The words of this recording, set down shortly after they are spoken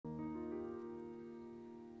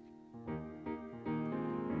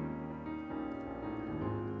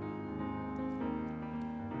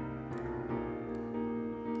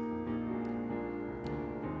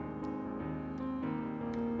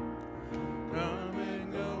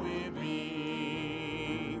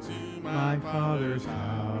my Father's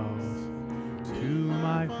house, to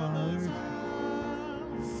my Father's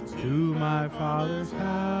house, to my Father's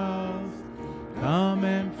house. Come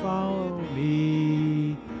and follow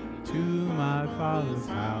me to my Father's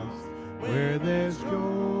house, where there's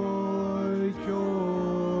joy,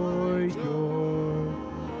 joy, joy.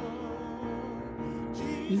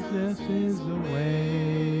 Jesus is the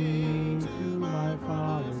way to my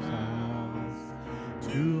Father's house,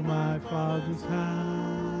 to my Father's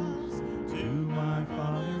house, to my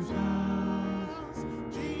Father's house.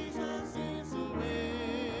 Jesus is the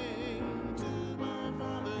way to my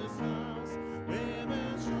Father's house, where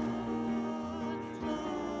there's joy,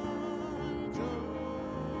 joy, joy.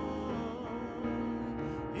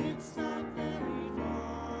 It's not very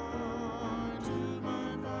far to my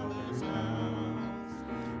Father's house,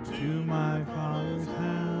 to my Father's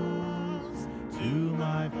house, to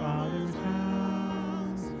my Father's house.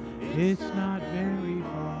 It's not very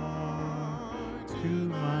far to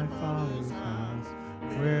my Father's house,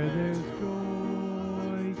 where there's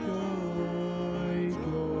joy, joy,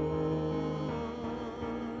 joy.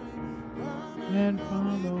 And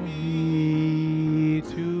follow me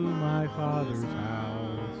to my Father's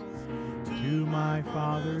house, to my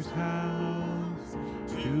Father's house,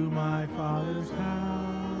 to my Father's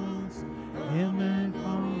house. Amen.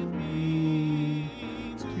 Follow me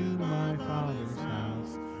to my Father's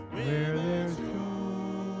house, where there's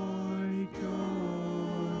joy,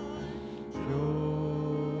 joy, joy.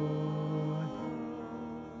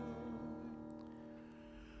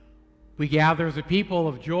 We gather as a people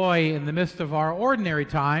of joy in the midst of our ordinary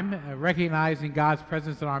time, recognizing God's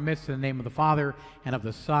presence in our midst in the name of the Father, and of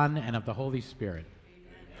the Son, and of the Holy Spirit.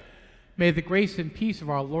 Amen. May the grace and peace of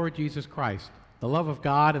our Lord Jesus Christ, the love of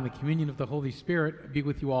God, and the communion of the Holy Spirit be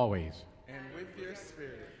with you always. And with your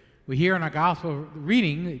spirit. We hear in our gospel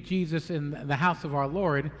reading Jesus in the house of our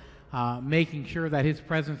Lord, making sure that his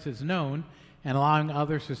presence is known and allowing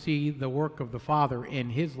others to see the work of the Father in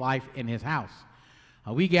his life, in his house.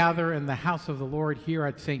 We gather in the house of the Lord here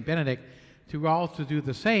at St. Benedict to also do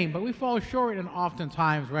the same, but we fall short in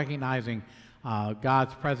oftentimes recognizing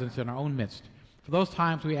God's presence in our own midst. For those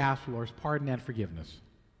times we ask for the Lord's pardon and forgiveness.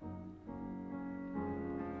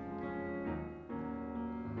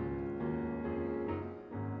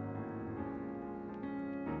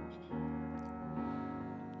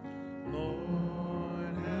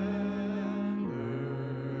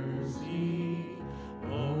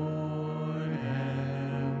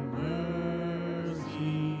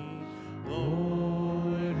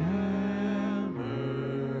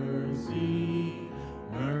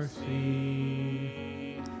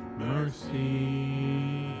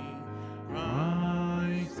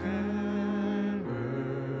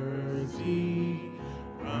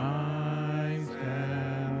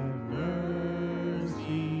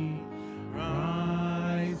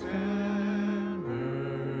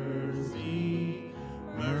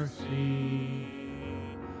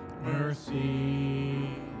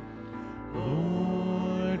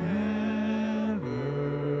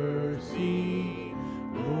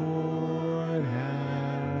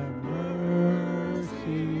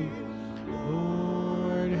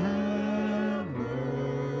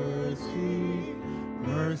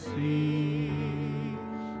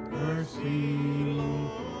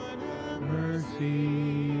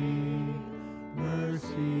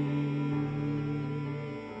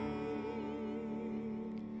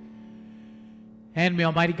 And may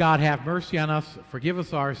Almighty God have mercy on us, forgive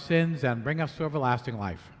us our sins, and bring us to everlasting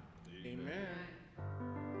life. Amen.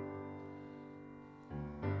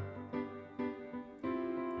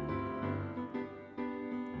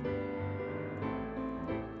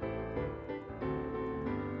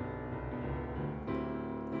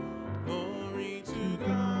 Glory to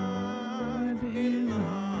God in the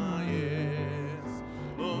highest.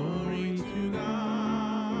 Glory to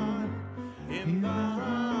God in the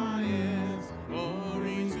highest.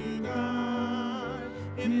 Glory to God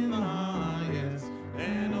in the highest.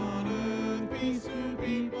 And on earth peace to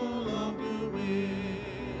people of goodwill.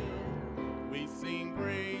 We sing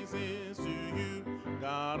praises to you,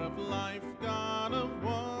 God of life, God of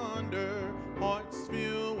wonder. Hearts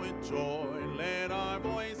filled with joy, let our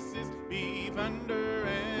voices be thunder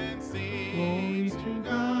and sing. Glory to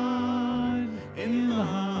God in the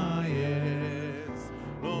highest.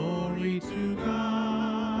 Glory to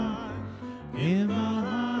God in the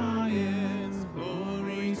highest.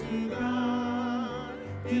 Glory to God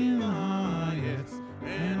in the highest.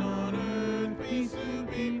 And on earth peace to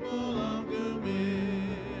people of goodwill.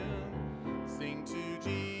 Sing to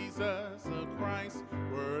Jesus the Christ,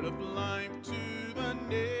 word of life to the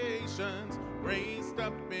nations, raised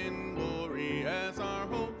up in glory as our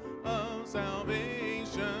hope of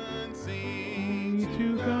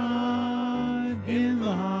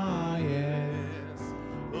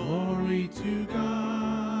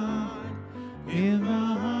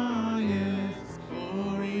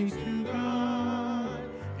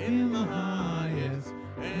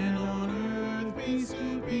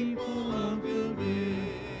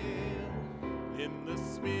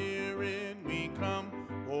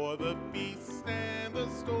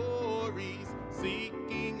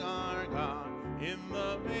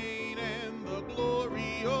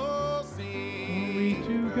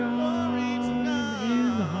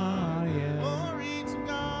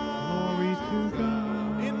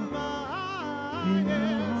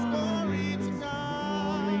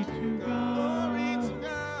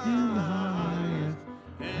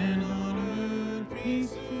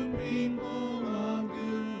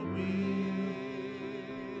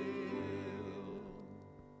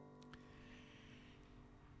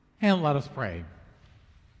And let us pray.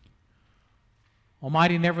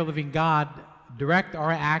 Almighty and ever-living God, direct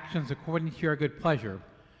our actions according to your good pleasure,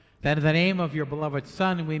 that in the name of your beloved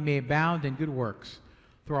Son we may abound in good works.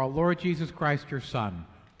 Through our Lord Jesus Christ, your Son,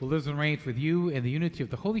 who lives and reigns with you in the unity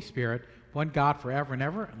of the Holy Spirit, one God forever and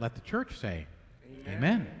ever. And let the church say, Amen.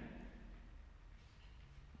 Amen.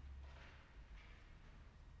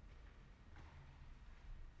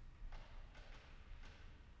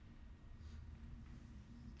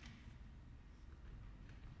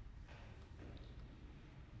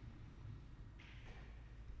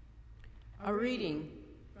 A reading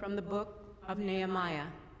from the book of Nehemiah.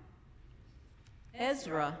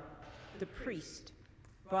 Ezra, the priest,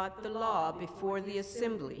 brought the law before the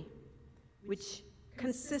assembly, which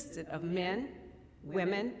consisted of men,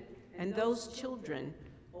 women, and those children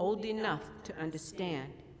old enough to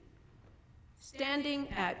understand. Standing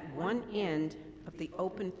at one end of the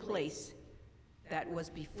open place that was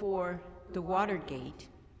before the water gate,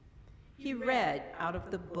 he read out of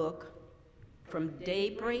the book from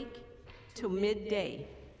daybreak till midday,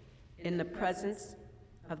 in the presence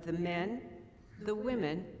of the men, the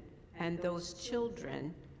women, and those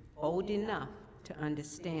children old enough to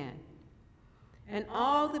understand. And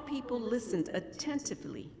all the people listened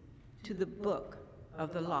attentively to the book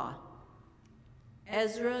of the law.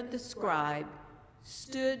 Ezra the scribe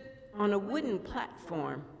stood on a wooden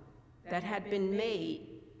platform that had been made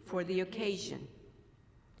for the occasion.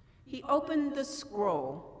 He opened the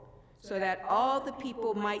scroll so that all the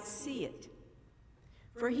people might see it,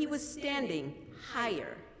 for he was standing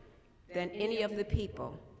higher than any of the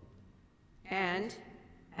people. And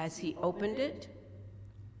as he opened it,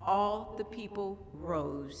 all the people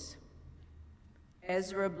rose.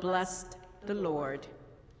 Ezra blessed the Lord,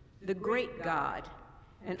 the great God,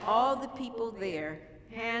 and all the people there,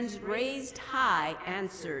 hands raised high,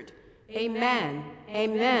 answered, Amen,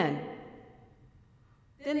 Amen.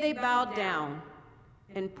 Then they bowed down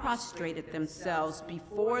and prostrated themselves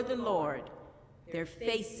before the Lord, their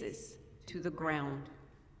faces to the ground.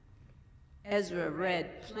 Ezra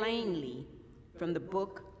read plainly from the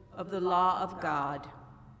book of the law of God,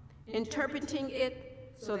 interpreting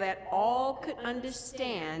it so that all could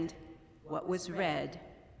understand what was read.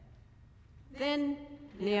 Then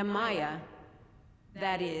Nehemiah,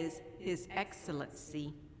 that is, His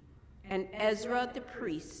Excellency, and Ezra the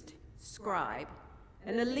priest, scribe,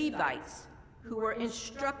 and the Levites, who were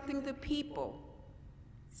instructing the people,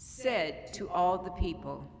 said to all the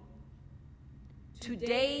people,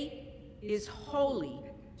 Today is holy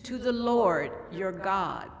to the Lord your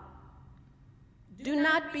God. Do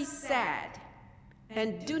not be sad,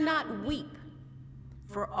 and do not weep,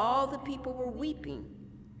 for all the people were weeping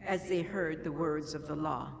as they heard the words of the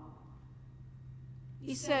law.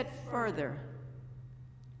 He said further,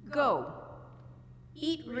 Go,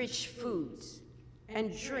 eat rich foods,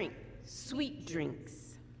 and drink sweet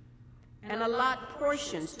drinks, and allot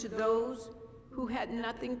portions to those who had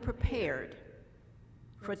nothing prepared.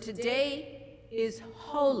 For today is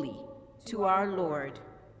holy to our Lord.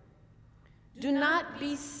 Do not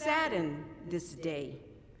be saddened this day,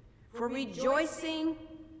 for rejoicing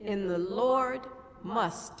in the Lord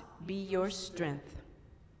must be your strength.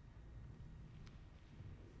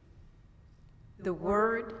 The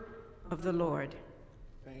word of the Lord.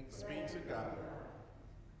 Thanks be to God.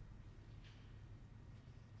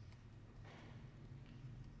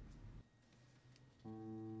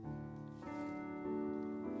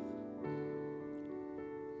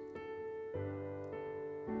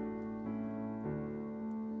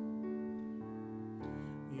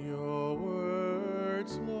 Your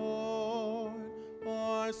words, Lord,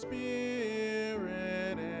 are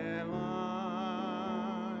spirit and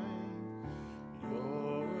life.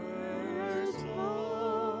 Your words,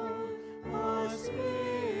 Lord, are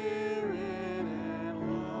spirit and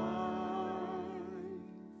life.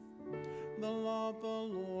 The law of the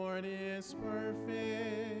Lord is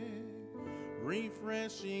perfect,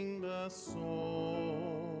 refreshing the soul.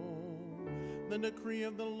 The decree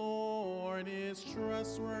of the Lord is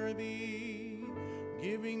trustworthy,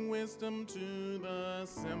 giving wisdom to the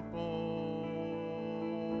simple.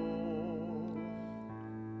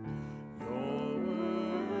 Your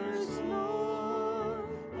words, Lord,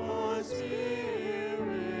 are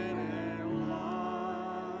spirit and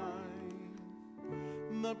life.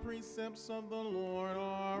 The precepts of the Lord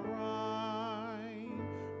are right,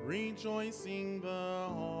 rejoicing the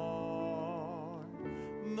heart.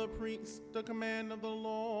 The command of the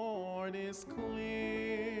Lord is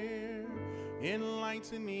clear,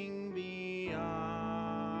 enlightening the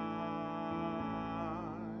eye.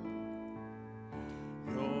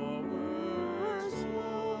 Your words,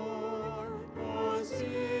 Lord, are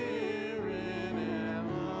spirit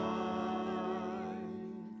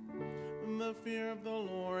the fear of the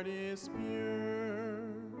Lord is pure,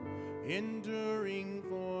 enduring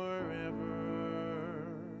forever.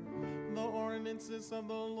 The ordinances of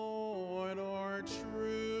the Lord are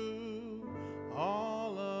true,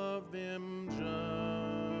 all of them just.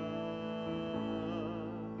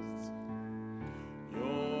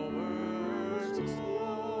 Your words,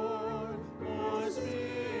 Lord, are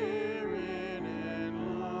spirit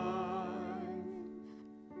and life.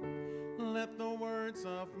 Let the words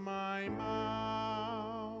of my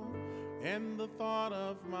mouth and the thought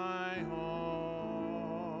of my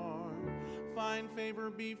heart find favor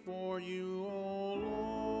before you, O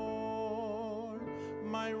Lord,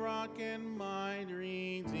 my rock and my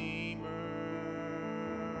redeemer.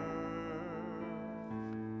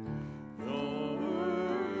 Your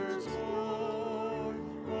words, Lord,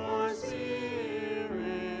 are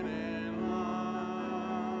spirit and life.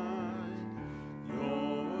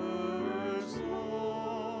 Your words,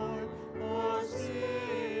 Lord, are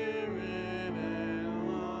spirit and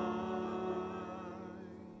life.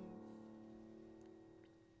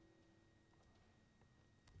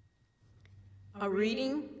 A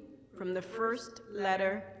reading from the first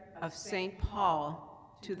letter of St.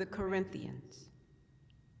 Paul to the Corinthians.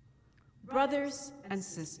 Brothers and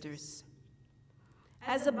sisters,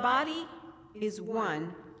 as a body is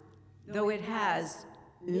one, though it has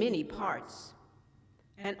many parts,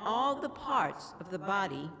 and all the parts of the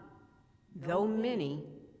body, though many,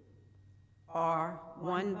 are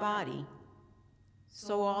one body,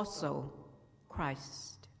 so also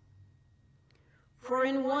Christ. For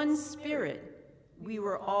in one Spirit we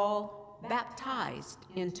were all baptized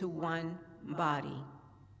into one body,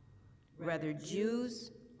 whether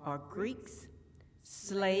Jews or Greeks,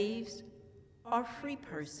 slaves or free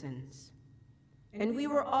persons, and we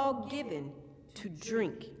were all given to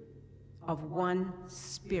drink of one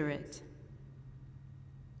Spirit.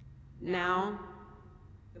 Now,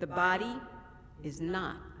 the body is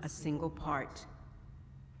not a single part,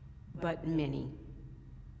 but many.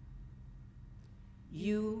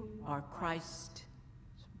 You are Christ's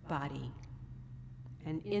body,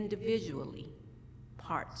 and individually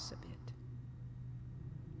parts of it.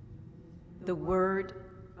 The word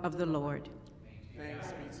of the Lord.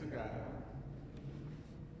 Thanks be to God.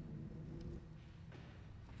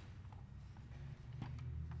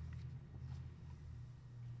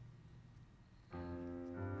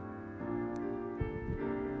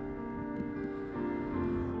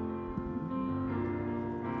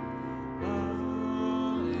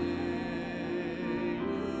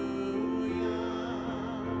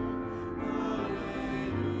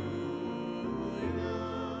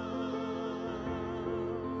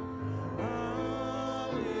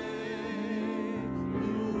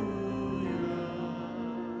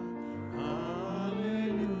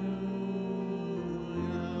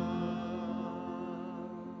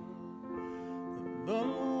 The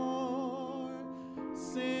Lord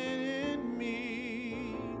sent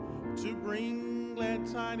me to bring glad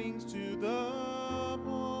tidings to the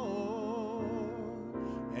poor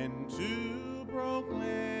and to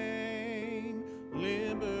proclaim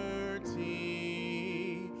liberty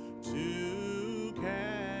to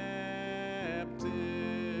captives.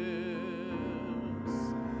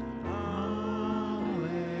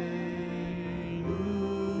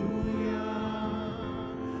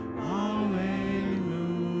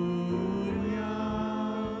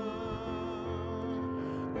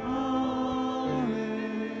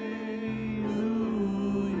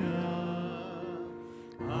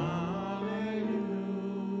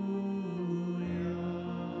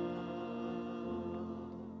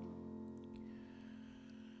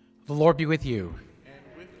 The Lord be with you. And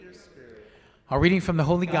with your spirit. A reading from the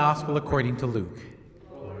Holy Gospel according to Luke.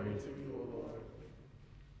 Glory to you, O Lord.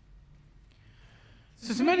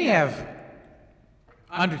 Since many have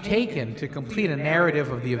undertaken to complete a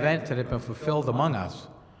narrative of the events that have been fulfilled among us,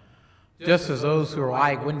 just as those who are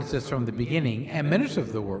eyewitnesses from the beginning and ministers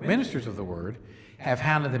of the word have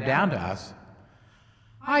handed them down to us,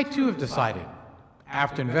 I too have decided,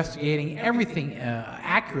 after investigating everything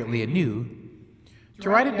accurately anew, to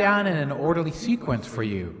write it down in an orderly sequence for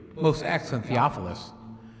you, most excellent Theophilus,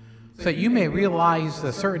 so that you may realize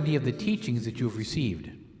the certainty of the teachings that you have received.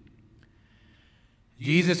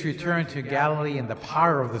 Jesus returned to Galilee in the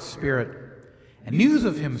power of the Spirit, and news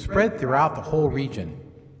of him spread throughout the whole region.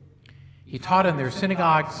 He taught in their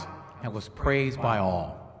synagogues and was praised by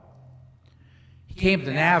all. He came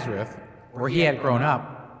to Nazareth, where he had grown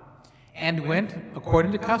up, and went,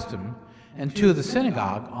 according to custom, into the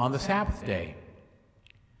synagogue on the Sabbath day.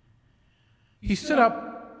 He stood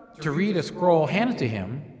up to read a scroll handed to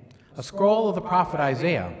him, a scroll of the prophet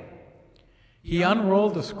Isaiah. He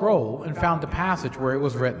unrolled the scroll and found the passage where it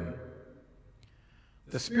was written,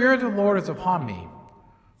 "The Spirit of the Lord is upon me,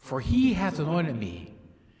 for he has anointed me.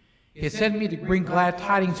 He has sent me to bring glad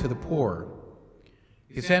tidings to the poor.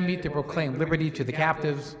 He has sent me to proclaim liberty to the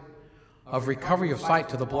captives, of recovery of sight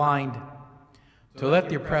to the blind, to let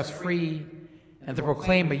the oppressed free, and to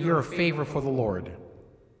proclaim a year of favor for the Lord."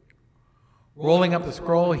 Rolling up the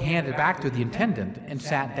scroll, he handed it back to the attendant and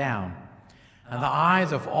sat down. And the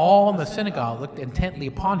eyes of all in the synagogue looked intently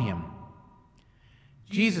upon him.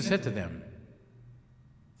 Jesus said to them,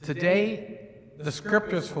 "Today the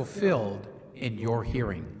scripture is fulfilled in your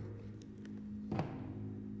hearing."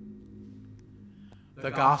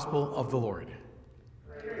 The Gospel of the Lord.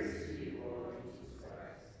 Praise to you, Lord Jesus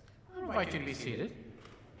Christ. I invite you to be seated.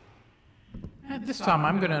 At this time,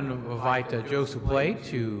 I'm going to invite Joe Soublet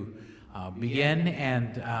to begin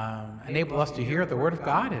and enable us to hear the Word of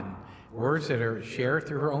God and words that are shared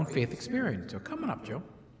through her own faith experience. So come on up, Joe.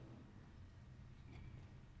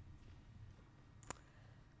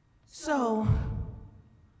 So,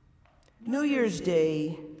 New Year's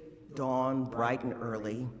Day dawned bright and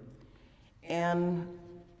early, and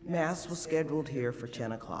Mass was scheduled here for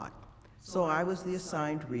 10 o'clock. So I was the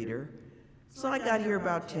assigned reader. So I got here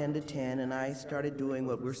about 10 to 10, and I started doing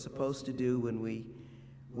what we're supposed to do when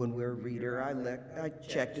we're a reader. I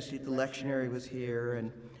checked to see if the lectionary was here,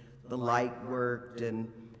 and the light worked,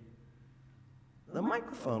 and the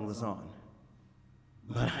microphone was on.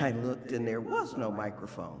 But I looked, and there was no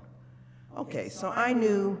microphone. Okay, so I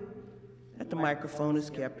knew that the microphone is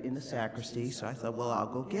kept in the sacristy, so I thought, well,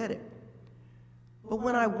 I'll go get it. But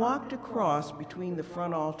when I walked across between the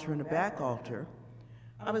front altar and the back altar,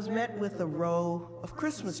 I was met with a row of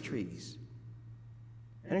Christmas trees.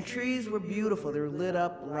 And the trees were beautiful. They were lit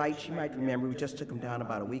up lights. You might remember, we just took them down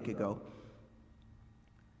about a week ago.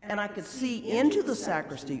 And I could see into the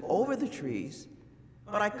sacristy over the trees,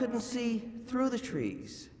 but I couldn't see through the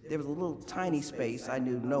trees. There was a little tiny space. I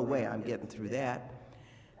knew, no way I'm getting through that.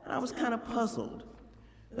 And I was kind of puzzled.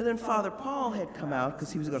 But then Father Paul had come out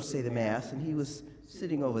because he was going to say the Mass, and he was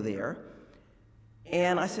sitting over there.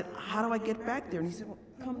 And I said, how do I get back there? And he said, well,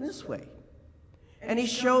 come this way. And he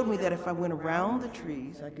showed me that if I went around the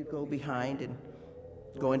trees, I could go behind and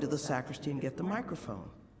go into the sacristy and get the microphone.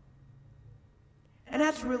 And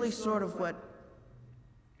that's really sort of what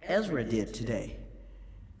Ezra did today.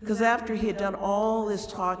 Because after he had done all this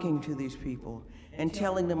talking to these people and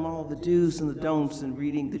telling them all the do's and the don'ts and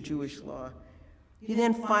reading the Jewish law, he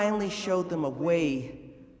then finally showed them a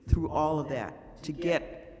way through all of that to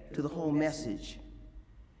get to the whole message.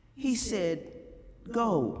 He said,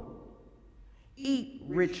 go, eat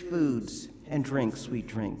rich foods and drink sweet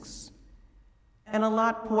drinks, and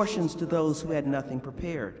allot portions to those who had nothing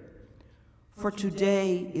prepared. For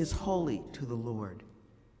today is holy to the Lord.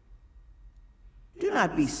 Do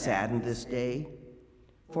not be saddened this day,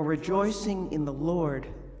 for rejoicing in the Lord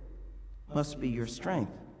must be your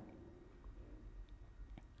strength.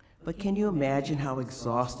 But can you imagine how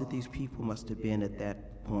exhausted these people must have been at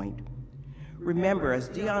that point? Remember, as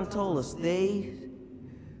Dion told us, they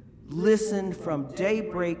listened from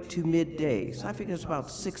daybreak to midday. So I figure it's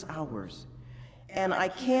about 6 hours. And I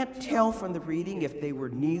can't tell from the reading if they were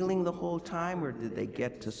kneeling the whole time or did they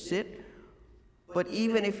get to sit. But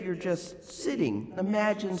even if you're just sitting,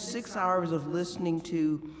 imagine 6 hours of listening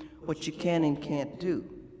to what you can and can't do.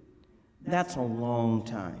 That's a long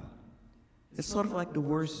time. It's sort of like the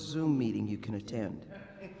worst Zoom meeting you can attend.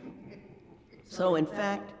 So in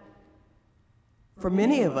fact, for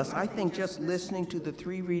many of us, I think just listening to the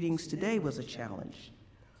 3 readings today was a challenge.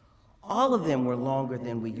 All of them were longer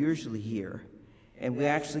than we usually hear. And we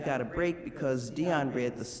actually got a break because Dion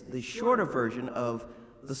read the shorter version of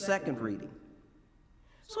the second reading.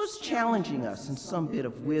 So it's challenging us in some bit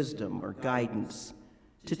of wisdom or guidance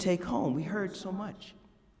to take home. We heard so much.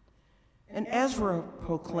 And Ezra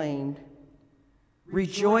proclaimed,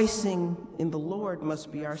 rejoicing in the Lord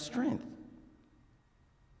must be our strength.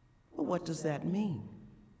 Well, what does that mean?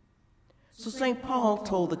 So St. Paul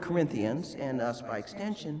told the Corinthians, and us by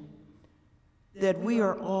extension, that we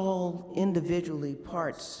are all individually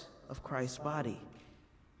parts of Christ's body.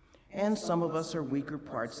 And some of us are weaker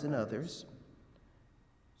parts than others.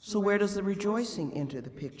 So where does the rejoicing enter the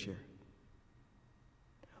picture?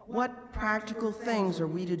 What practical things are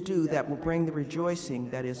we to do that will bring the rejoicing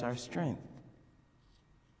that is our strength?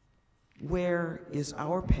 Where is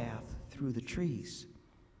our path through the trees?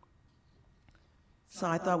 So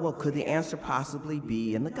I thought, well, could the answer possibly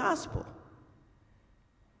be in the gospel?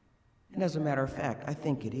 And as a matter of fact, I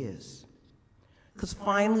think it is. Because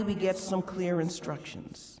finally we get some clear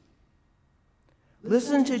instructions.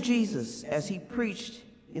 Listen to Jesus as he preached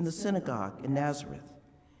in the synagogue in Nazareth.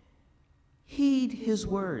 Heed his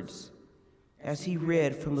words as he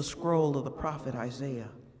read from the scroll of the prophet Isaiah.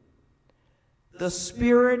 The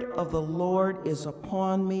Spirit of the Lord is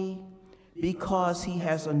upon me because he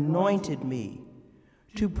has anointed me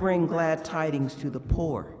to bring glad tidings to the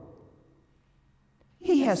poor.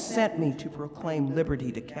 He has sent me to proclaim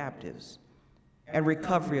liberty to captives and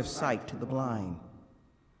recovery of sight to the blind,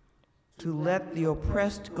 to let the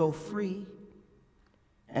oppressed go free,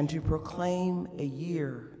 and to proclaim a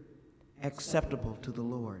year acceptable to the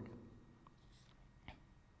Lord.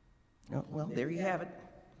 Oh, well, there you have it.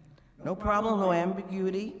 No problem, no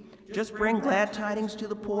ambiguity. Just bring glad tidings to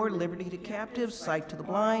the poor, liberty to captives, sight to the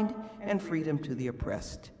blind, and freedom to the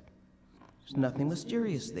oppressed. There's nothing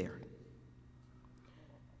mysterious there.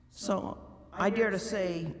 So I dare to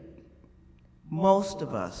say most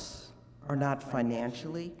of us are not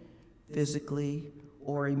financially, physically,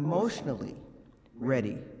 or emotionally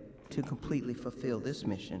ready to completely fulfill this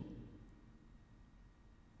mission.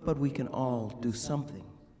 But we can all do something.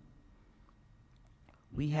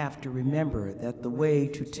 We have to remember that the way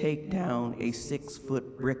to take down a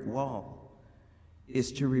 6-foot brick wall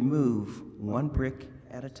is to remove one brick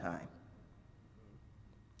at a time.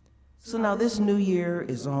 So now this new year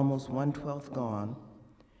is almost 1/12 gone,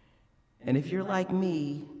 and if you're like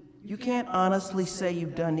me, you can't honestly say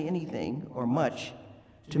you've done anything or much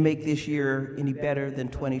to make this year any better than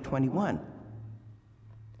 2021.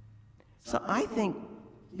 So I think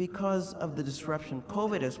because of the disruption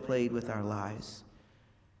COVID has played with our lives,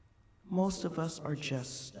 most of us are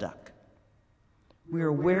just stuck. We're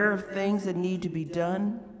aware of things that need to be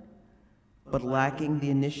done, but lacking the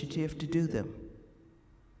initiative to do them.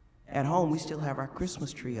 At home, we still have our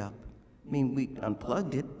Christmas tree up. I mean, we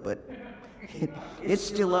unplugged it, but it's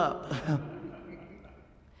still up.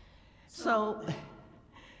 So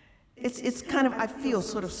it's kind of, I feel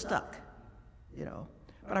sort of stuck, you know.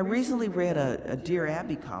 But I recently read a Dear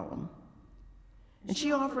Abby column, and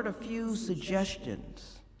she offered a few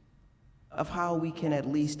suggestions of how we can at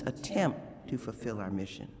least attempt to fulfill our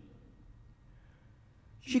mission.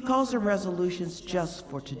 She calls them resolutions just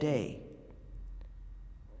for today.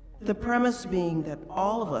 The premise being that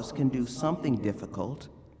all of us can do something difficult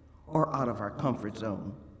or out of our comfort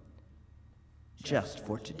zone just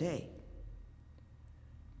for today.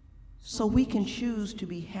 So we can choose to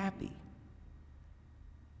be happy,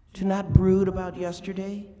 to not brood about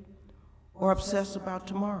yesterday or obsess about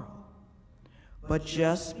tomorrow, but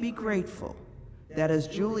just be grateful that, as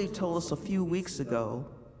Julie told us a few weeks ago,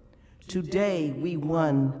 today we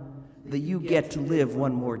won the You Get to Live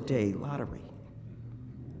One More Day lottery.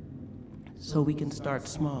 So we can start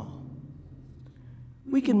small.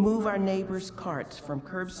 We can move our neighbors' carts from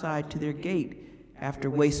curbside to their gate after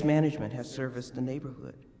Waste Management has serviced the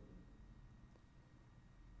neighborhood.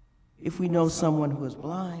 If we know someone who is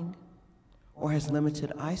blind or has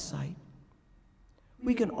limited eyesight,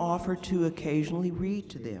 we can offer to occasionally read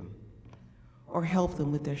to them or help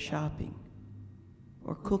them with their shopping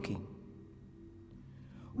or cooking.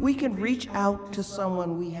 We can reach out to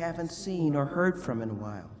someone we haven't seen or heard from in a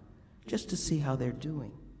while, just to see how they're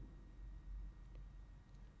doing.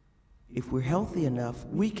 If we're healthy enough,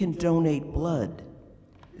 we can donate blood.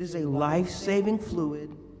 It is a life-saving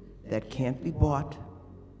fluid that can't be bought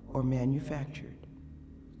or manufactured.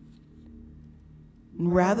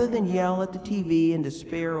 And rather than yell at the TV and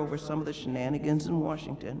despair over some of the shenanigans in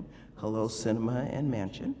Washington, hello cinema and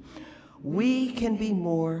mansion, we can be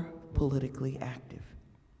more politically active.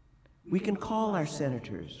 We can call our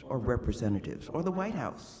senators or representatives or the White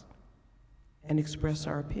House and express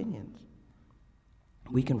our opinions.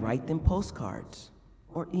 We can write them postcards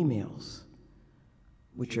or emails,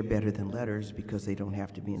 which are better than letters because they don't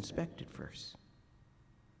have to be inspected first.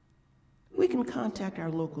 We can contact our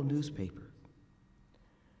local newspaper.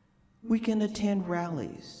 We can attend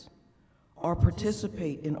rallies or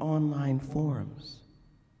participate in online forums.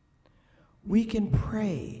 We can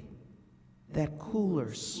pray that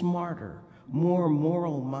cooler, smarter, more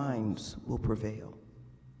moral minds will prevail.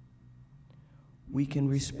 We can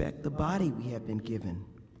respect the body we have been given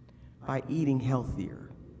by eating healthier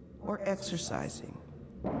or exercising,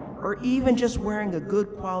 or even just wearing a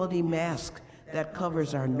good quality mask that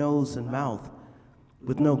covers our nose and mouth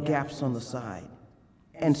with no gaps on the side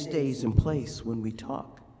and stays in place when we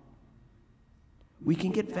talk. We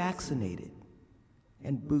can get vaccinated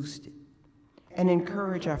and boosted and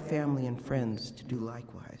encourage our family and friends to do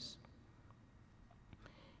likewise.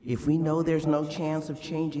 If we know there's no chance of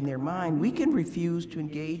changing their mind, we can refuse to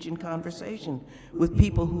engage in conversation with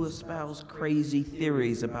people who espouse crazy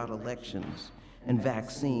theories about elections and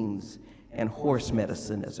vaccines and horse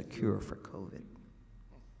medicine as a cure for COVID.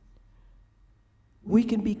 We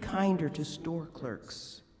can be kinder to store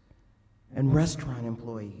clerks and restaurant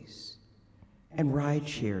employees and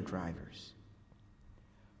rideshare drivers.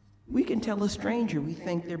 We can tell a stranger we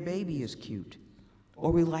think their baby is cute,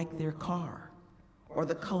 or we like their car, or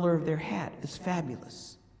the color of their hat is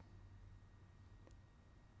fabulous.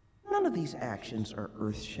 None of these actions are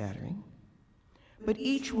earth-shattering, but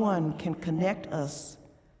each one can connect us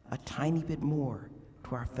a tiny bit more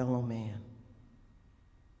to our fellow man.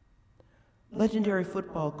 Legendary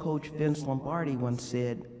football coach Vince Lombardi once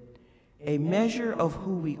said, "A measure of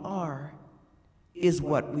who we are is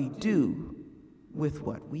what we do with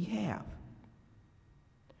what we have."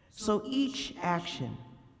 So each action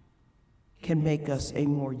can make us a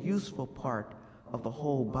more useful part of the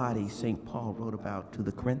whole body St. Paul wrote about to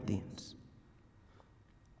the Corinthians.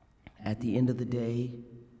 At the end of the day,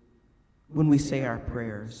 when we say our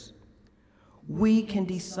prayers, we can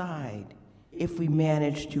decide if we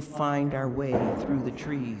manage to find our way through the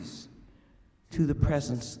trees to the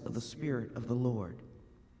presence of the Spirit of the Lord.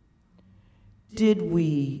 Did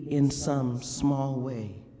we, in some small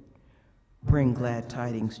way, bring glad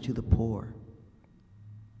tidings to the poor,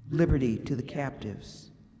 liberty to the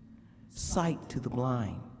captives, sight to the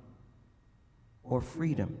blind, or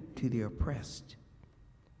freedom to the oppressed?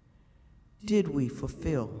 Did we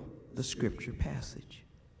fulfill the scripture passage?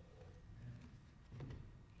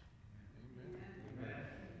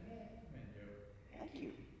 Thank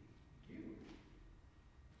you.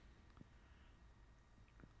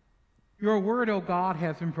 Your word, O God,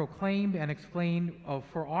 has been proclaimed and explained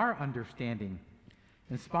for our understanding.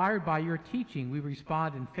 Inspired by your teaching, we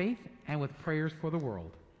respond in faith and with prayers for the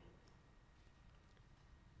world.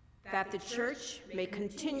 That the church may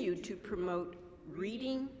continue to promote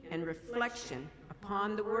reading and reflection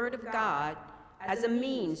upon the Word of God as a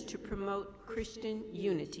means to promote Christian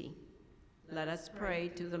unity. Let us pray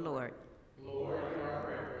to the Lord. Lord, hear our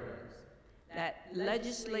prayers. That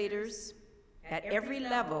legislators at every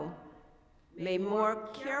level may more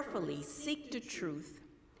carefully seek the truth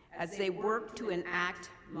as they work to enact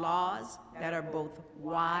laws that are both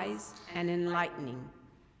wise and enlightening.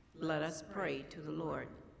 Let us pray to the Lord.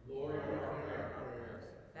 Lord, hear our prayers.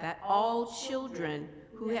 That all children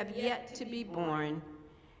who have yet to be born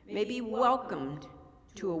may be welcomed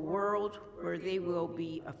to a world where they will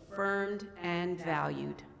be affirmed and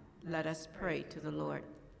valued. Let us pray to the Lord.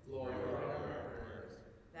 Lord, hear our prayers.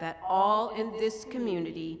 That all in this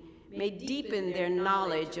community may deepen their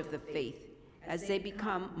knowledge of the faith as they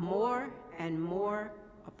become more and more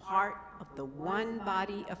a part of the one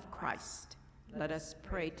body of Christ. Let us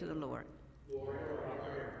pray to the Lord. Lord, hear our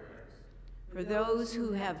prayers. For those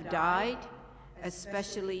who have died,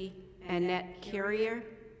 especially Annette Carrier,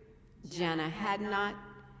 Jana Hadnot,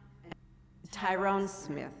 and Tyrone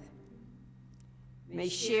Smith, may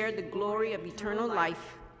share the glory of eternal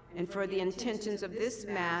life, and for the intentions of this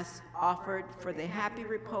Mass offered for the happy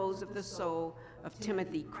repose of the soul of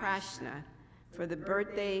Timothy Krashna, for the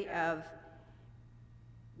birthday of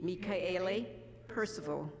Michaele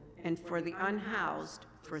Percival, and for the unhoused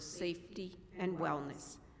for safety and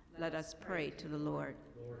wellness. Let us pray to the Lord.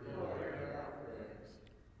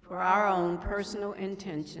 For our own personal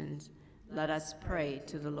intentions, let us pray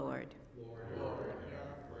to the Lord.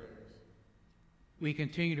 We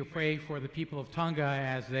continue to pray for the people of Tonga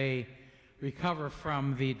as they recover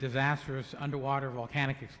from the disastrous underwater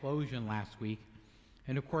volcanic explosion last week.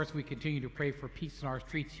 And of course, we continue to pray for peace in our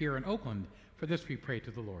streets here in Oakland. For this, we pray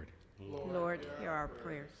to the Lord. Lord, hear our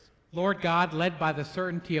prayers. Lord God, led by the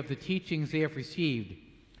certainty of the teachings they have received,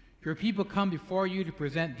 your people come before you to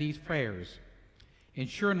present these prayers. In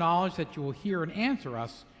sure knowledge that you will hear and answer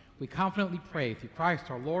us, we confidently pray through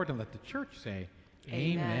Christ our Lord, and let the church say,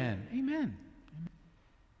 Amen. Amen. Amen.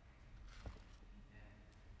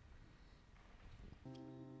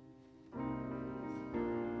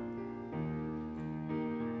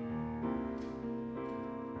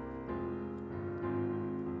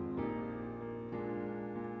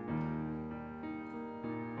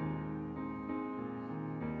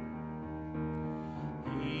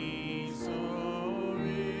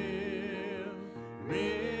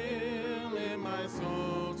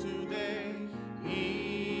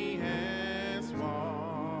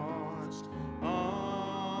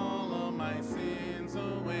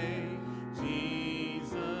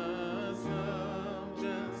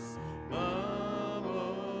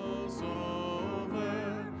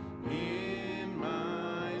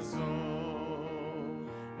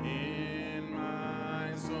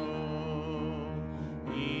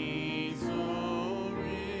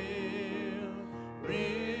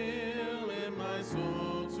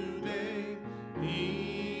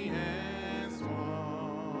 He has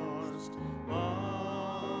washed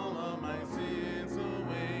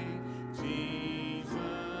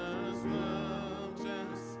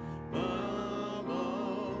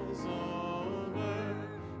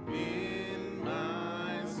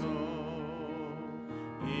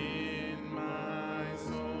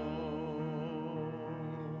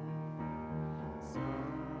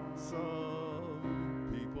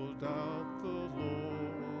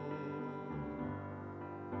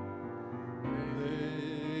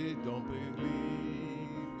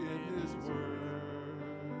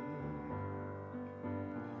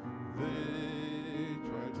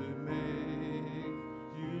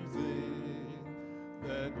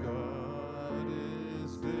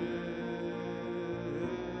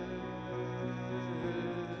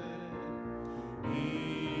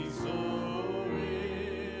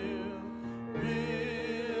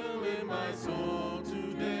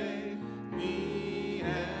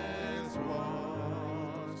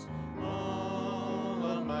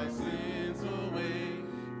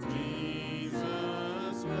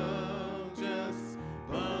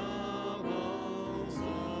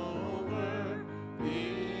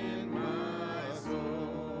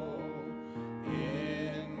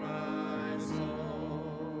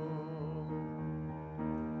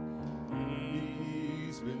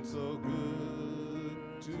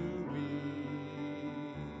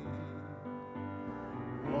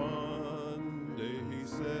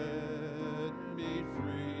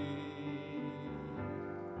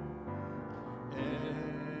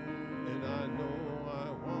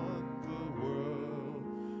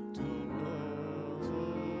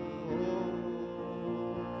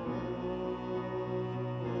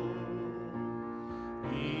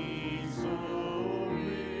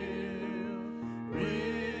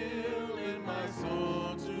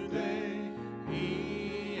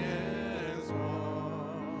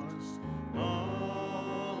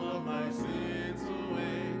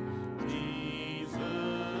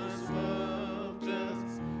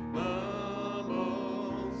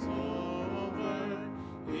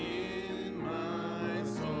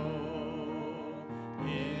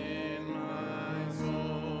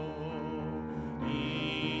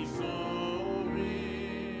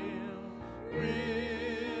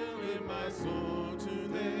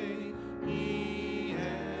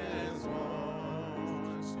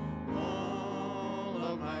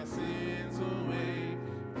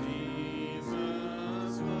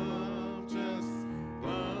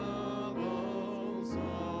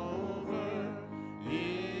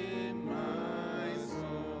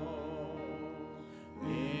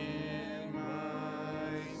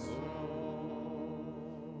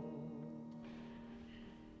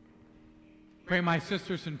Pray, my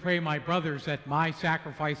sisters, and pray, my brothers, that my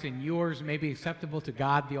sacrifice and yours may be acceptable to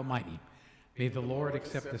God the Almighty. May the Lord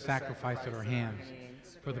accept the sacrifice at our hands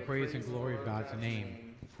for the praise and glory of God's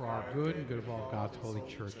name, for our good and good of all God's holy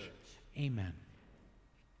church. Amen.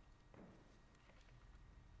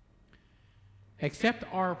 Accept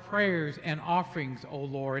our prayers and offerings, O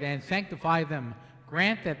Lord, and sanctify them.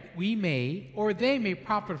 Grant that we may, or they may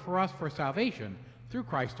profit for us for salvation through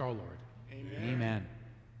Christ our Lord. Amen. Amen.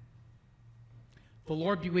 The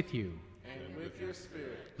Lord be with you. And with your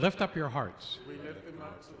spirit. Lift up your hearts. We lift them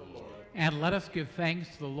up to the Lord. And let us give thanks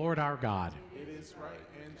to the Lord our God. It is right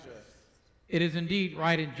and just. It is indeed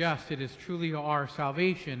right and just. It is truly our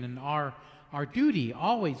salvation and our duty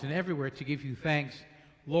always and everywhere to give you thanks,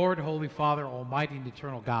 Lord, Holy Father, Almighty and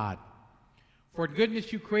eternal God. For in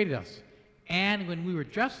goodness you created us, and when we were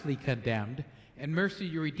justly condemned, in mercy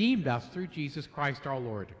you redeemed us through Jesus Christ our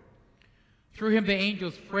Lord. Through him the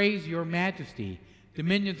angels praise your majesty,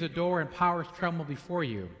 dominions adore, and powers tremble before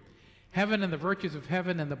you. Heaven and the virtues of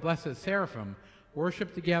heaven and the blessed seraphim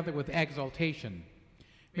worship together with exaltation.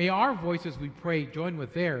 May our voices, we pray, join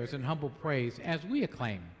with theirs in humble praise as we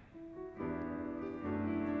acclaim.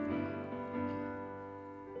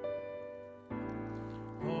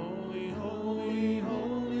 Holy, holy,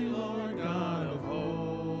 holy Lord God of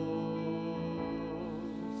hosts.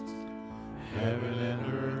 Heaven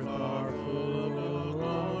and earth are full of your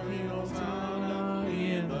glory. Hosanna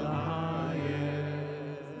in the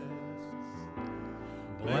highest.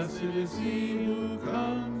 Blessed is he who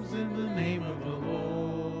comes in the name of the Lord.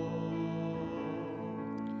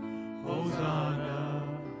 Hosanna,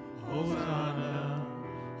 Hosanna,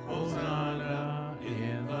 Hosanna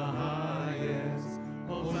in the highest.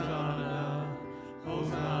 Hosanna,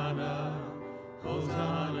 Hosanna,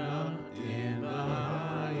 Hosanna in the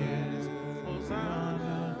highest.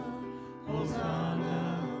 Hosanna,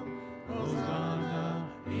 Hosanna, Hosanna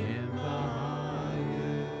in the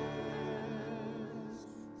highest.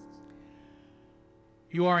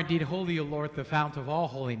 You are indeed holy, O Lord, the fount of all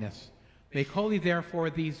holiness. Make holy, therefore,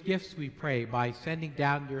 these gifts, we pray, by sending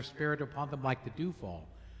down your Spirit upon them like the dewfall,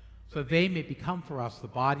 so that they may become for us the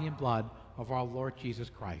body and blood of our Lord Jesus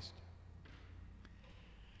Christ.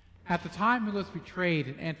 At the time he was betrayed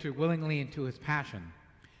and entered willingly into his passion,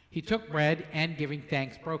 he took bread and, giving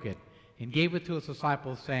thanks, broke it, and gave it to his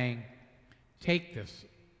disciples, saying, "Take this,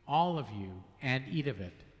 all of you, and eat of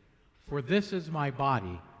it, for this is my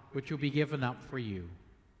body, which will be given up for you."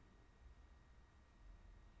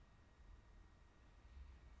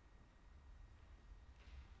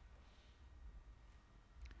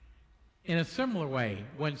 In a similar way,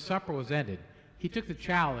 when supper was ended, he took the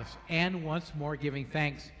chalice, and once more giving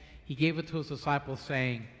thanks, he gave it to his disciples,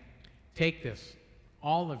 saying, "Take this,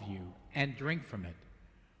 all of you, and drink from it.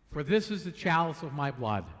 For this is the chalice of my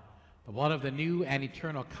blood, the blood of the new and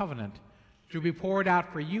eternal covenant, to be poured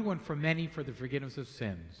out for you and for many for the forgiveness of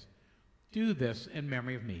sins. Do this in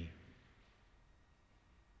memory of me."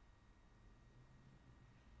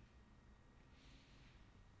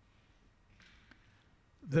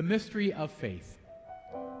 The mystery of faith.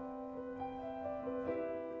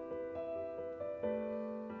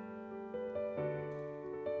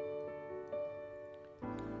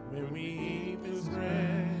 When we eat this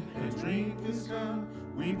bread and drink this cup,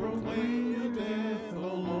 we proclaim your death,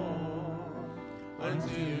 O Lord,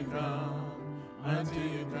 until you come, until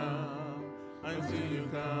you come, until you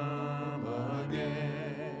come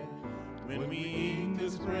again. When we eat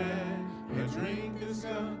this bread and drink this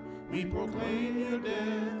cup, we proclaim your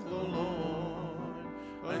death, O Lord,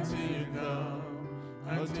 until you come,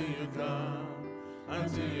 until you come,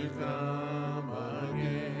 until you come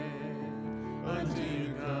again. Until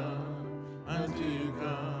you come, until you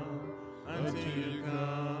come, until you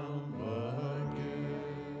come again.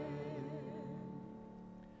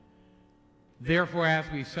 Therefore, as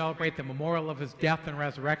we celebrate the memorial of his death and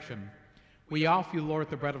resurrection, we offer you, Lord,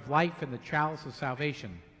 the bread of life and the chalice of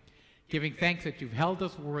salvation, giving thanks that you've held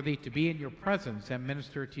us worthy to be in your presence and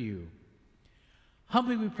minister to you.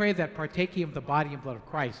 Humbly we pray that, partaking of the body and blood of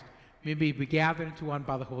Christ, we may be gathered into one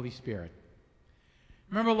by the Holy Spirit.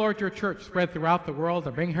 Remember, Lord, your church spread throughout the world,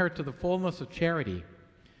 and bring her to the fullness of charity,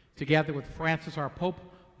 together with Francis our Pope,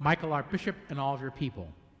 Michael our Bishop, and all of your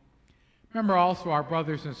people. Remember also our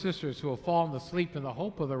brothers and sisters who have fallen asleep in the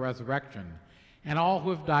hope of the resurrection, and all who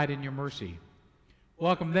have died in your mercy.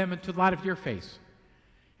 Welcome them into the light of your face.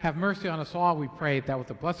 Have mercy on us all, we pray, that with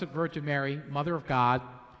the Blessed Virgin Mary, Mother of God,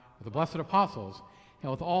 with the blessed apostles,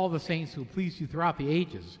 and with all the saints who please you throughout the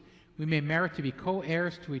ages, we may merit to be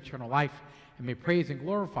co-heirs to eternal life, and may praise and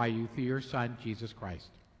glorify you through your Son, Jesus Christ.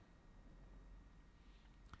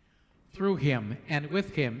 through him, and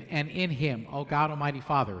with him, and in him, O God Almighty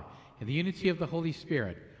Father, in the unity of the Holy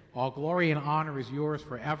Spirit, all glory and honor is yours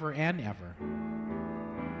forever and ever.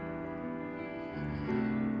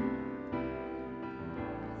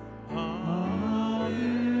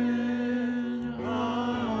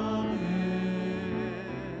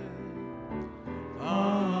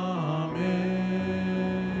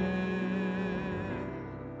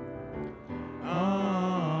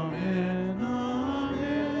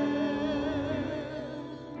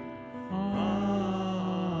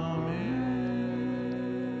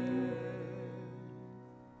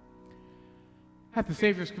 At the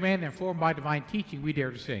Savior's command and formed by divine teaching, we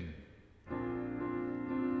dare to sing.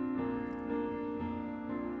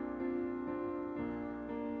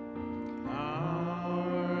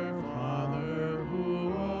 Our Father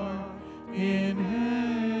who art in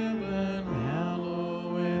heaven,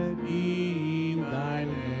 hallowed be thy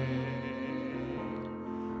name.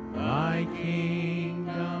 Thy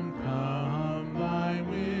kingdom come, thy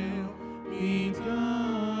will be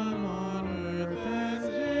done on earth as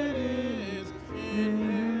it is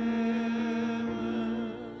in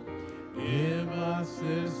heaven. Give us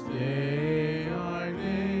this day our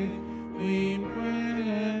daily bread,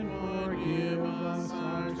 and forgive us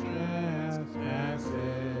our trespasses,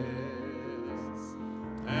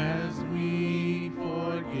 as we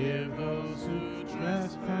forgive those who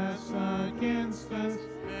trespass against us.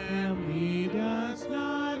 And lead us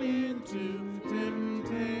not into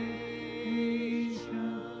temptation.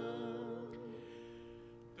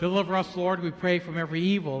 Deliver us, Lord, we pray, from every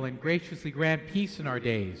evil, and graciously grant peace in our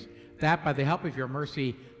days, that by the help of your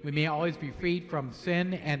mercy we may always be freed from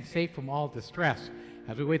sin and safe from all distress,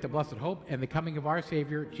 as we wait the blessed hope and the coming of our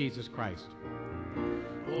Savior, Jesus Christ.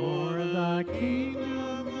 For the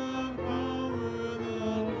kingdom, the power,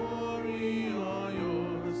 the glory are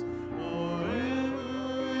yours,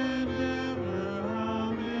 forever and ever.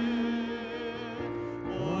 Amen.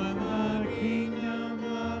 For the kingdom,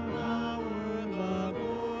 the power, the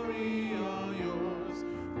glory are yours,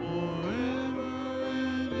 forever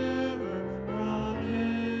and ever. Amen.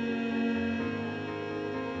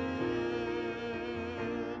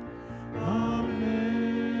 Amen.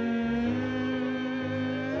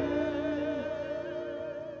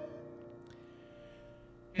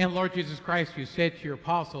 And Lord Jesus Christ, you said to your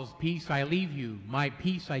apostles, "Peace I leave you, my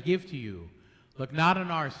peace I give to you. Look not on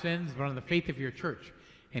our sins, but on the faith of your church,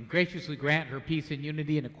 and graciously grant her peace and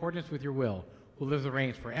unity in accordance with your will, who lives and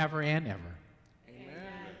reigns forever and ever." Amen.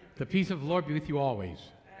 The peace of the Lord be with you always.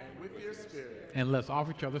 And with your spirit. And let's offer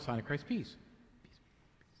each other the sign of Christ's peace.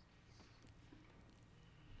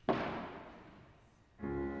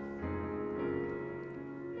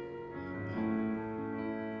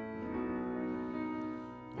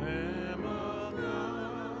 Lamb of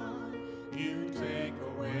God, you take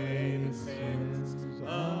away the sins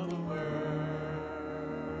of the world.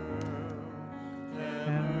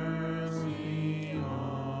 Have mercy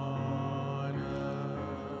on us.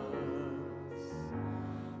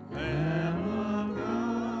 Lamb of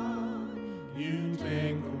God, you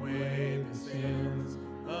take away the sins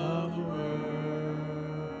of the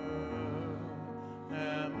world.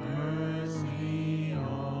 Have mercy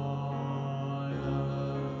on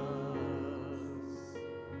us.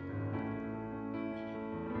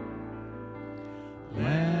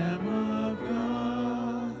 Lamb of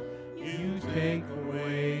God, you take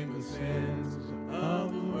away the sins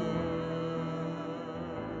of the world.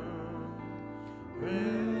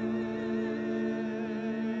 Grant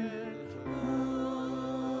us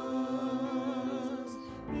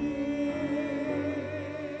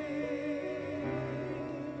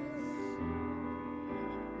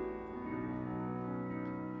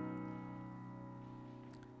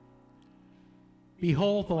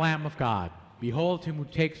Behold the Lamb of God. Behold him who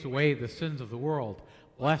takes away the sins of the world.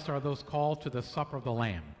 Blessed are those called to the supper of the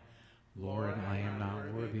Lamb. Lord, I am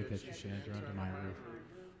not worthy that you should enter under my roof,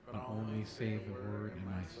 but only say the word, and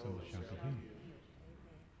my soul shall be healed.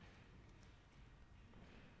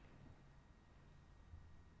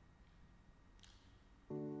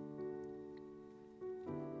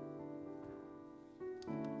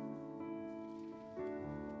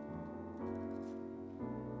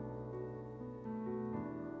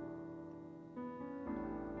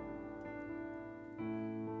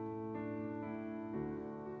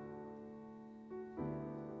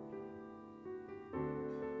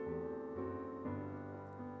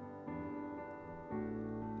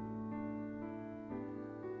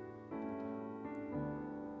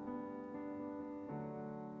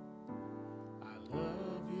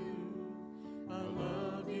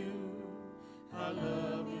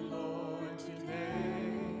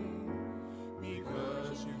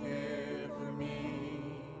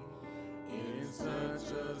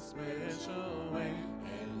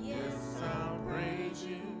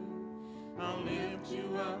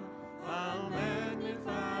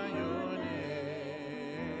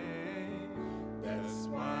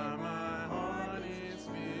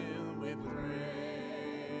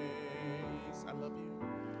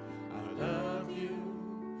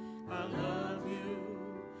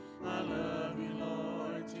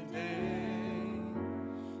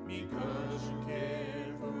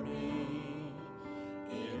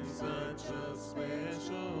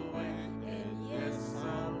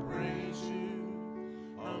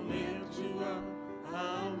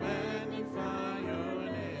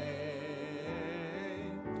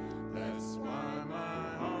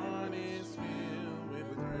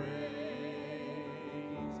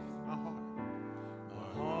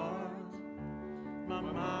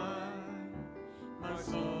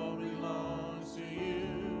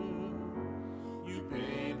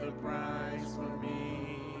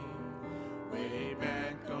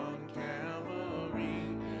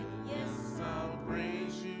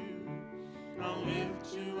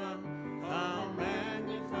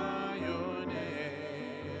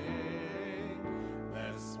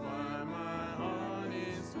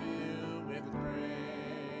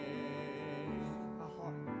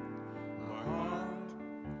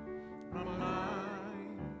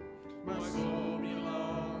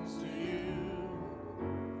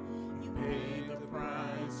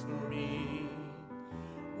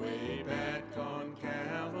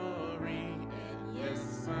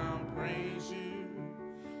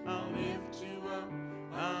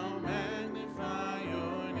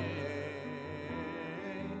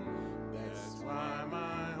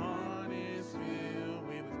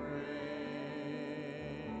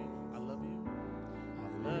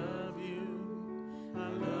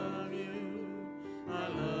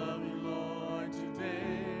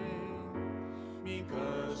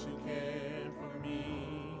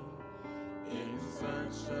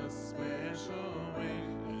 such a special way.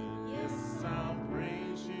 And yes, I'll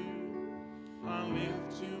praise you, I'll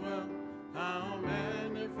lift you up, I'll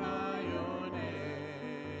magnify your name.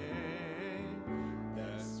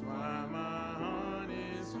 That's why my heart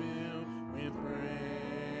is filled with praise.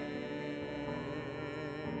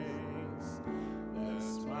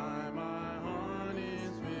 That's why my heart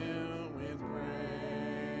is filled with praise.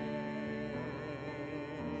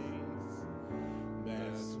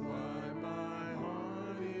 That's why my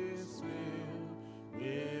heart is filled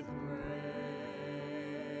with praise.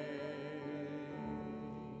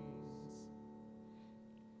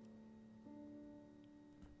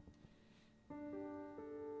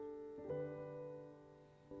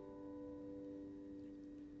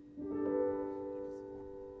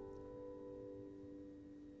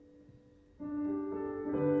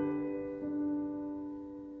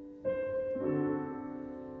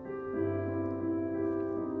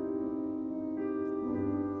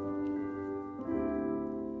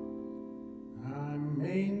 I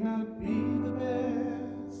may not be the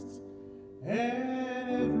best at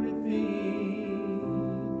everything,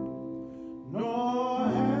 nor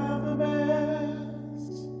have the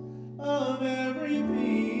best of everything.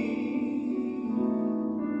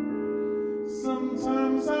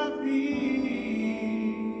 Sometimes I feel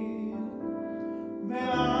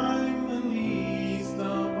that I'm the least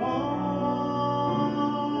of all,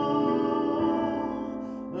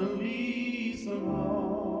 the least of all.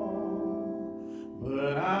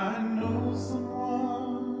 But I know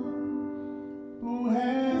someone who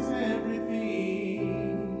has everything,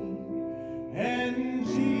 and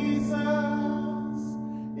Jesus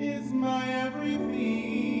is my everything.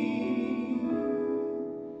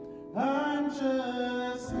 I'm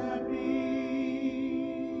just happy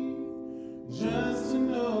just to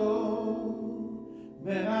know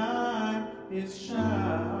that I'm his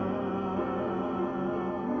child.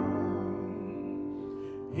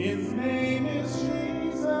 His name is Jesus.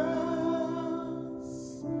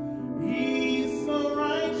 He's the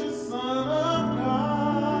righteous Son of God.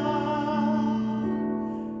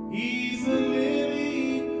 He's the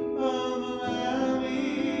lily of the valley.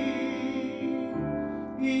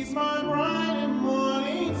 He's my bright and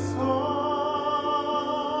morning star.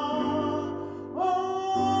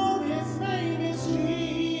 Oh, his name is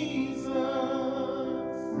Jesus,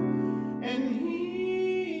 and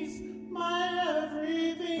he's my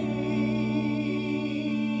everything.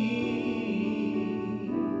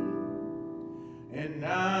 And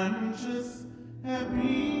I'm just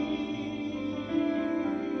happy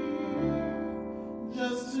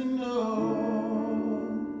just to know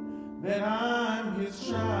that I'm his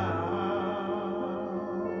child.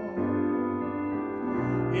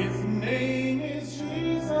 His name is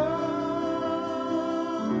Jesus.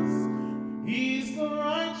 He's the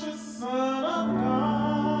righteous Son of God.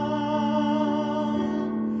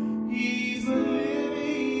 He's the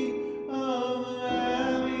lily of the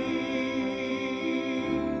valley.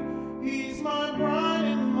 He's my bright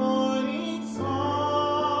and morning star.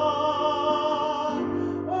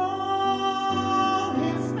 Oh,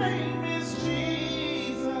 his name is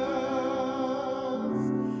Jesus,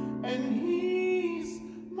 and he's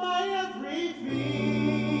my everything.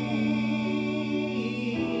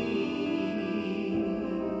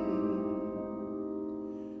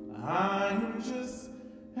 I'm just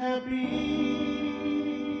happy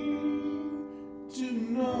to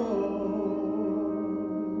know.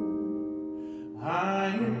 I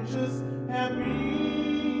am just happy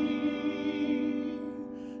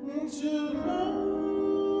to know.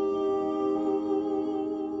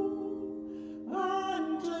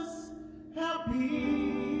 I'm just happy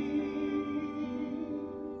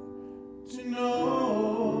to know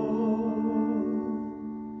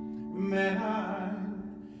that I'm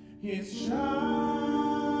his child,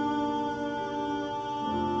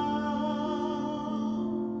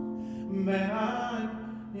 that I'm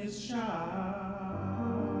his child.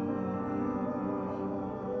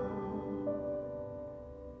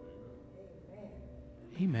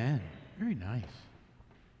 Amen. Very nice.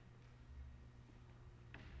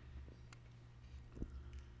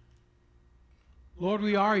 Lord,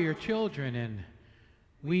 we are your children, and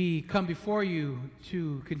we come before you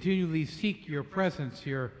to continually seek your presence,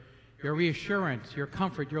 your reassurance, your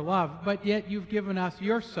comfort, your love, but yet you've given us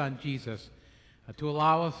your Son, Jesus, to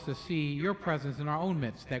allow us to see your presence in our own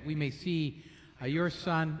midst, that we may see your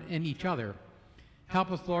Son in each other.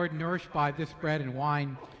 Help us, Lord, nourished by this bread and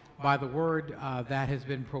wine, by the word that has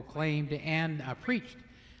been proclaimed and preached,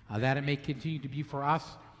 that it may continue to be for us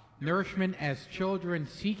nourishment as children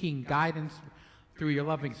seeking guidance through your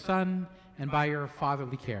loving Son and by your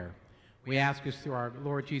fatherly care. We ask this through our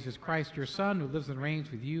Lord Jesus Christ, your Son, who lives and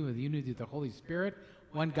reigns with you in the unity of the Holy Spirit,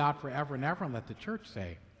 one God forever and ever, and let the church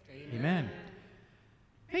say, Amen.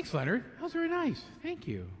 Thanks, Leonard. That was very nice. Thank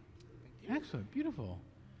you. Excellent. Beautiful.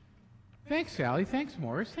 Thanks, Sally. Thanks,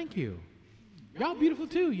 Morris. Thank you. Y'all beautiful,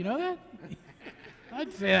 too. You know that?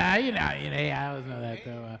 I'd say that. You know, I always know that,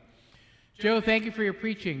 though. Joe, thank you for your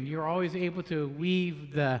preaching. You're always able to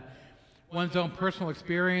weave one's own personal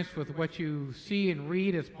experience with what you see and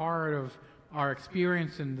read as part of our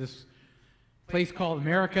experience in this place called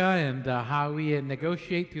America, and how we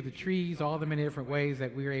negotiate through the trees, all the many different ways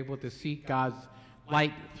that we are able to seek God's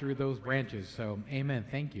light through those branches. So, amen.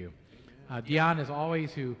 Thank you. Dion, as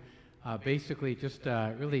always, who basically just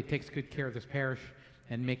really takes good care of this parish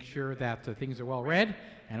and makes sure that things are well read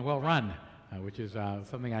and well run, which is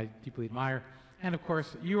something I deeply admire. And of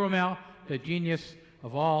course, you, Romel, the genius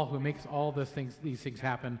of all, who makes all these things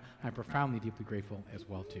happen. I'm profoundly, deeply grateful as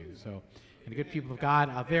well too. So, and the good people of God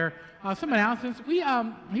out there. Some announcements. We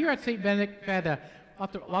here at St. Benedict had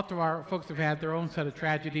lots of our folks have had their own set of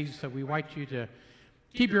tragedies. So we invite you to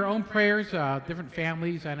keep your own prayers. Different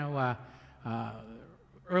families. I know.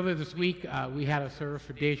 Earlier this week, we had a service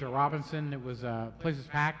for Deja Robinson. It was place was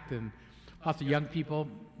packed, and lots of young people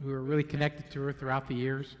who were really connected to her throughout the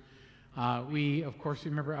years. We, of course,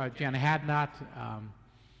 remember Jana Hadnot,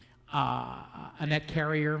 Annette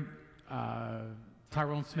Carrier,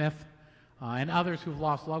 Tyrone Smith, and others who've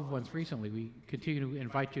lost loved ones recently. We continue to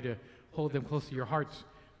invite you to hold them close to your hearts.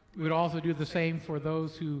 We would also do the same for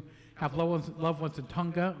those who have loved ones in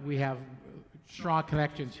Tonga. We have strong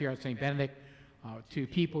connections here at St. Benedict to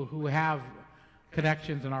people who have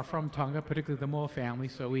connections and are from Tonga, particularly the Moa family,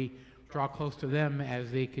 so we draw close to them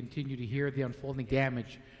as they continue to hear the unfolding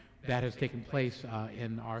damage that has taken place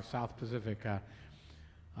in our South Pacific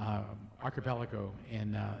archipelago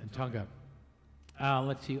in Tonga.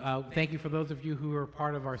 Let's see. Thank you for those of you who are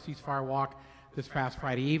part of our ceasefire walk this past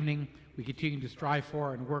Friday evening. We continue to strive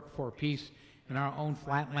for and work for peace in our own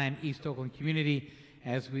flatland East Oakland community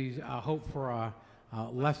as we hope for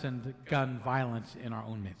lessened gun violence in our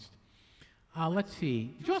own midst. Let's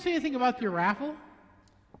see. Did you want to say anything about your raffle?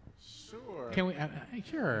 Sure. Can we?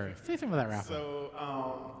 Sure. Say something about that raffle.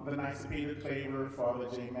 So, the Knights of Peter Claver, Father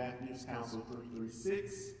J. Matthews, Council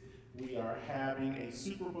 336. We are having a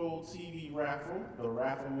Super Bowl TV raffle. The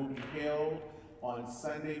raffle will be held on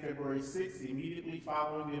Sunday, February 6th, immediately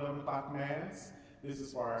following the 11 o'clock Mass. This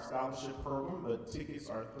is for our scholarship program. The tickets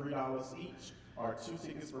are $3 each, or 2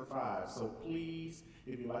 tickets for $5. So please,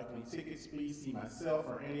 if you'd like any tickets, please see myself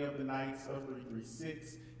or any of the Knights of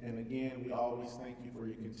 336. And again, we always thank you for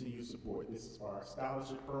your continued support. This is for our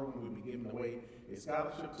scholarship program. We'll be giving away a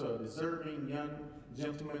scholarship to a deserving young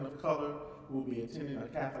gentleman of color who will be attending a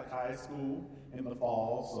Catholic high school in the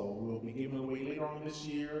fall. So we'll be giving it away later on this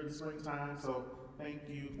year, in the springtime. So thank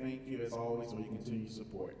you as always for your continued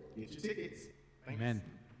support. Get your tickets. Thanks. Amen.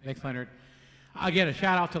 Thanks, Leonard. Again, a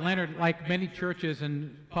shout out to Leonard. Like many churches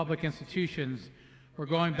and public institutions, we're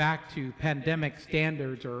going back to pandemic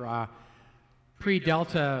standards or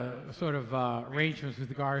pre-Delta sort of arrangements with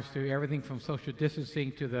regards to everything from social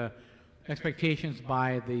distancing to the expectations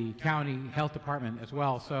by the county health department as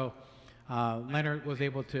well. So Leonard was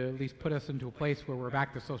able to at least put us into a place where we're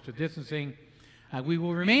back to social distancing. We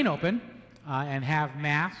will remain open and have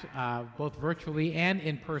Mass both virtually and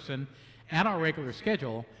in person at our regular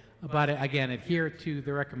schedule, but again, adhere to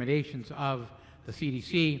the recommendations of the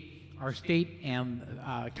CDC, our state and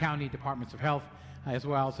county departments of health, as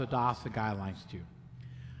well as the DOS guidelines too.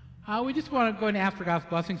 We just want to go and ask for God's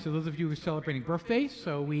blessings to those of you who are celebrating birthdays.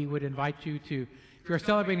 So we would invite you to, if you're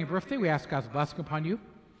celebrating a birthday, we ask God's blessing upon you.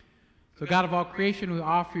 So God of all creation, we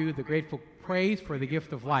offer you the grateful praise for the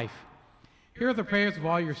gift of life. Here are the prayers of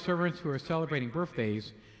all your servants who are celebrating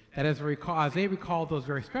birthdays, that as they recall those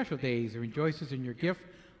very special days, and rejoices in your gift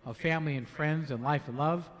of family and friends and life and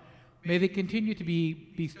love, may they continue to be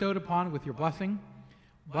bestowed upon with your blessing.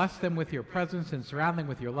 Bless them with your presence and surround them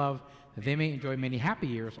with your love, that they may enjoy many happy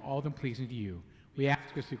years, all of them pleasing to you. We ask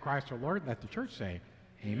this through Christ our Lord. Let the church say,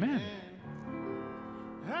 Amen.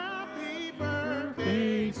 Happy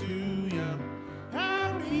birthday to you.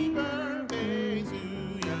 Happy birthday to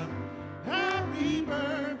you. Happy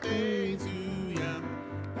birthday to you.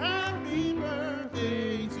 Happy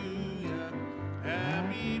birthday to you.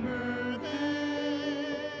 Happy birthday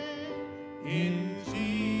in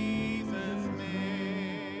Jesus'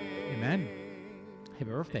 name. Amen. Happy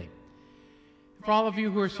birthday. For all of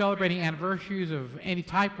you who are celebrating anniversaries of any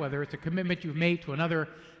type, whether it's a commitment you've made to another,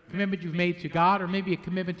 commitment you've made to God, or maybe a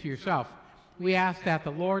commitment to yourself, we ask that the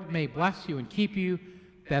Lord may bless you and keep you,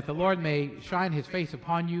 that the Lord may shine his face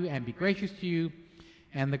upon you and be gracious to you,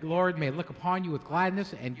 and the Lord may look upon you with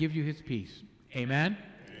gladness and give you his peace. Amen?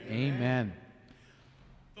 Amen.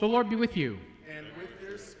 The Lord be with you. And with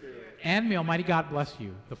your spirit. And may Almighty God bless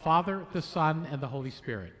you, the Father, the Son, and the Holy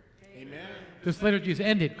Spirit. Amen. This liturgy is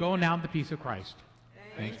ended. Go now in the peace of Christ.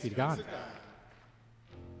 Thanks be to God.